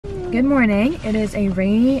Good morning. It is a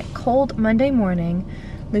rainy, cold Monday morning.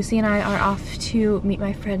 Lucy and I are off to meet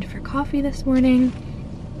my friend for coffee this morning,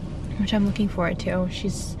 which I'm looking forward to.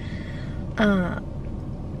 She's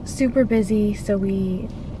super busy, so we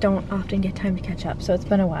don't often get time to catch up. So it's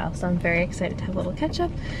been a while, so I'm very excited to have a little catch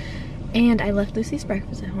up. And I left Lucy's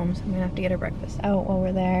breakfast at home, so I'm gonna have to get her breakfast out while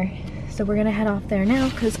we're there. So we're gonna head off there now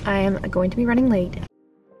because I am going to be running late.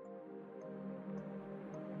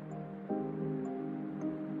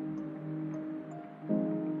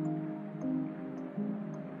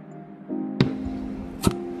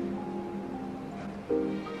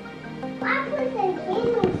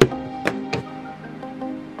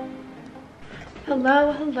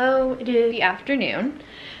 Hello, it is the afternoon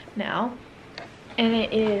now, and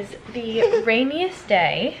it is the rainiest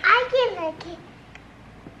day,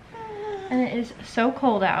 and it is so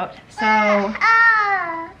cold out. So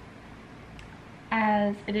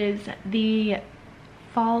as it is the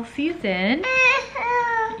fall season,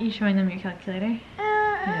 you showing them your calculator?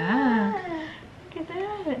 Yeah, look at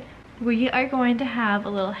that. We are going to have a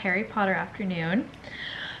little Harry Potter afternoon.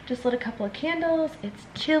 Just lit a couple of candles. It's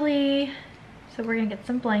chilly. So we're gonna get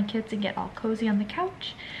some blankets and get all cozy on the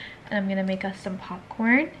couch. And I'm gonna make us some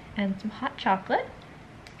popcorn and some hot chocolate.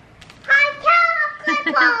 Hot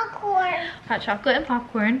chocolate popcorn. Hot chocolate and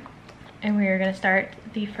popcorn. And we are gonna start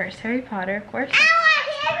the first Harry Potter, of course. I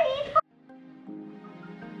want Harry Potter.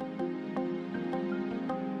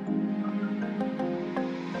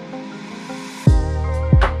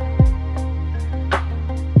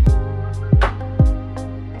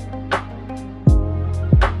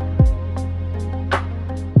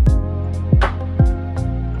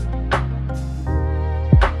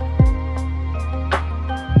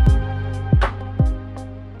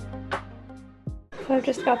 So I've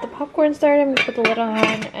just got the popcorn started. I'm gonna put the lid on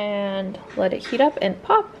and let it heat up and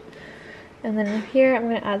pop. And then in here I'm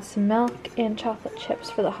gonna add some milk and chocolate chips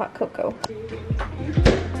for the hot cocoa.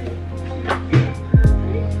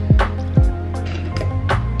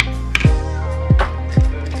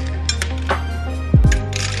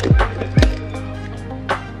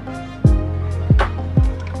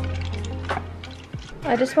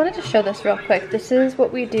 I just wanted to show this real quick. This is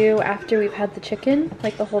what we do after we've had the chicken,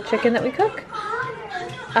 like the whole chicken that we cook.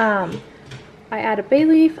 I add a bay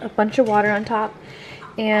leaf, a bunch of water on top,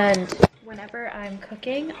 and whenever I'm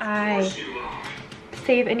cooking, I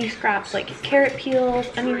save any scraps like carrot peels,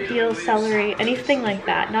 onion peels, celery, anything like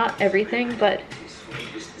that. Not everything, but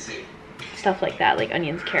stuff like that, like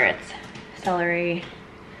onions, carrots, celery.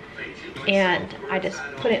 And I just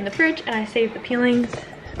put it in the fridge and I save the peelings,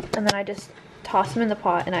 and then I just toss them in the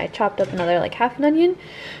pot, and I chopped up another like half an onion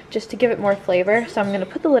just to give it more flavor. So I'm gonna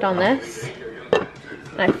put the lid on this,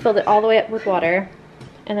 and I filled it all the way up with water,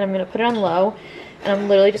 and then I'm gonna put it on low, and I'm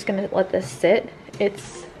literally just gonna let this sit.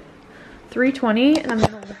 It's 3:20, and I'm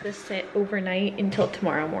gonna let this sit overnight until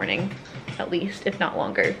tomorrow morning, at least, if not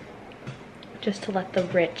longer, just to let the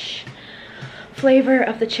rich flavor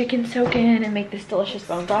of the chicken soak in and make this delicious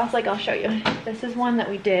bone broth. Like, I'll show you. This is one that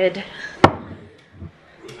we did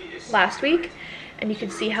last week, and you can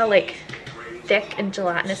see how like thick and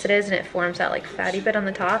gelatinous it is, and it forms that like fatty bit on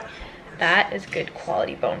the top. That is good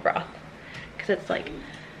quality bone broth, because it's like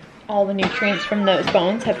all the nutrients from those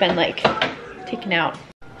bones have been like taken out.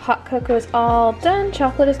 Hot cocoa is all done,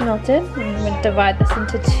 chocolate is melted. I'm gonna divide this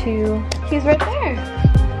into two. He's right there.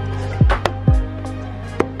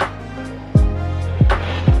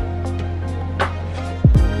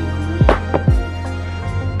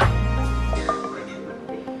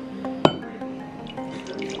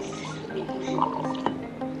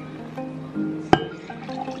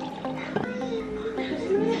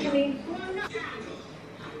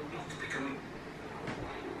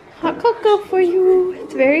 Hot cocoa for you.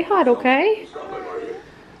 It's very hot, okay?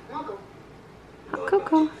 Hot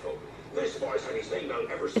cocoa.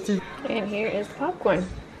 And here is the popcorn.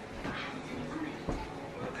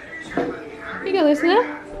 Here you go,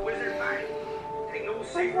 Lucinda.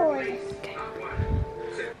 Okay.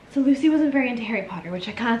 So Lucy wasn't very into Harry Potter, which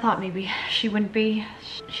I kind of thought maybe she wouldn't be.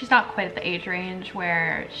 She's not quite at the age range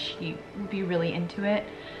where she would be really into it.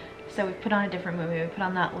 So we put on a different movie. We put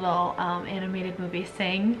on that little animated movie,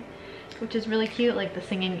 Sing, which is really cute, like the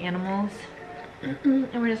singing animals. And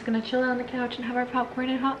we're just gonna chill on the couch and have our popcorn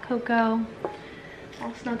and hot cocoa,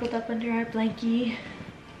 all snuggled up under our blankie.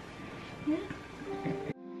 Yeah.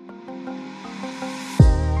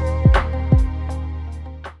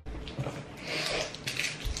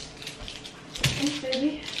 Thanks,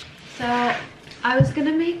 baby. So I was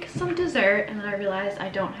gonna make some dessert, and then I realized I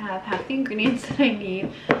don't have half the ingredients that I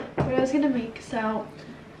need. What I was gonna make, so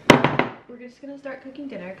we're just gonna start cooking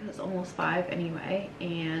dinner because it's almost 5 anyway,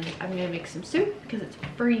 and I'm gonna make some soup because it's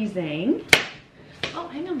freezing. Oh,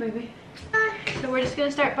 hang on, baby. So we're just gonna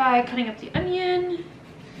start by cutting up the onion.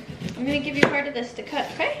 I'm gonna give you part of this to cut,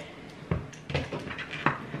 okay?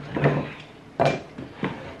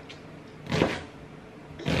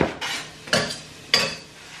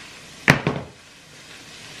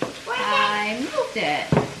 I moved it.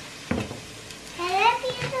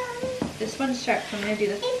 This one's sharp, so I'm gonna do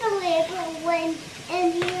this. Take a little one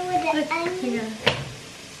and you with the onion.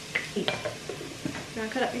 You wanna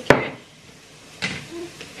cut up your carrot?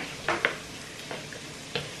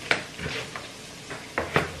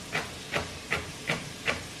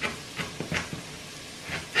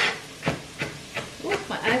 Ooh,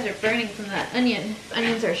 my eyes are burning from that onion.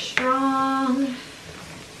 Onions are strong.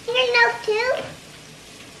 Your nose too?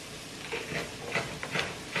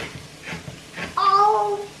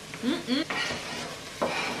 Oh. Mm-mm.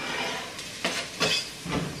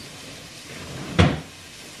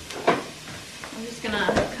 I'm just gonna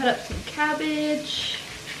cut up some cabbage.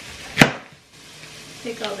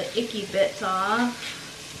 Take all the icky bits off.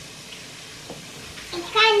 It's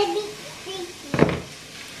kind of bit freaky.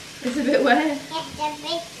 It's a bit wet? It's a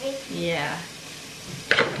bit freaky. Yeah.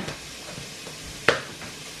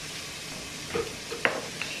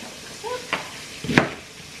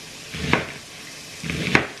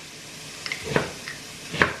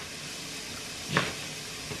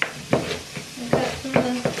 Cut up some of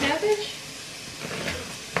the cabbage.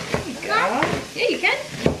 There you go. Yeah, you can.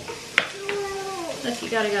 Look, you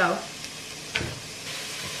gotta go.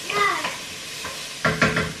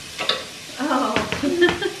 Oh.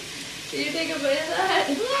 Did you take a bite of that?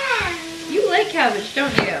 Yeah. You like cabbage,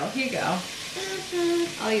 don't you? Here you go. Mm-hmm.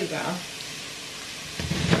 Oh, you go.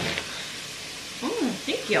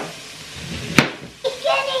 Thank you. It's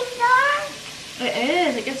getting dark. It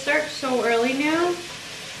is. It gets dark so early now.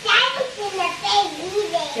 Daddy's in a big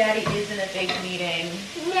meeting. Daddy is in a big meeting.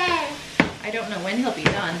 No. I don't know when he'll be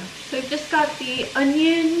done. So I've just got the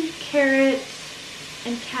onion, carrots,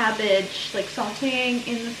 and cabbage like sauteing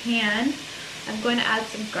in the pan. I'm going to add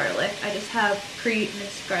some garlic. I just have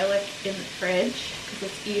pre-minced garlic in the fridge because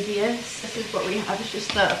it's easiest. This is what we have. It's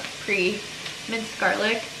just the pre-minced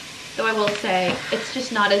garlic. Though I will say it's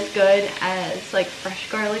just not as good as like fresh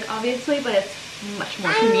garlic, obviously, but it's much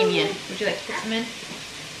more convenient. Would you like to put some in?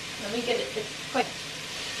 Let me get it. It's quite.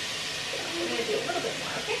 I'm gonna do a little bit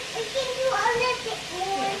more. Okay. We can do a little bit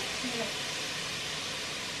more.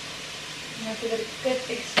 I'm gonna give it a good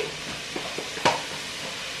big scoop.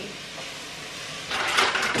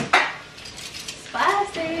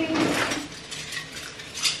 Spicy.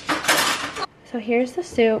 So here's the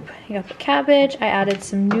soup. You got the cabbage, I added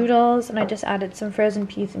some noodles, and I just added some frozen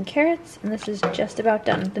peas and carrots, and this is just about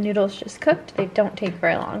done. The noodles just cooked. They don't take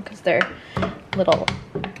very long because they're little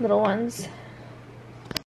ones.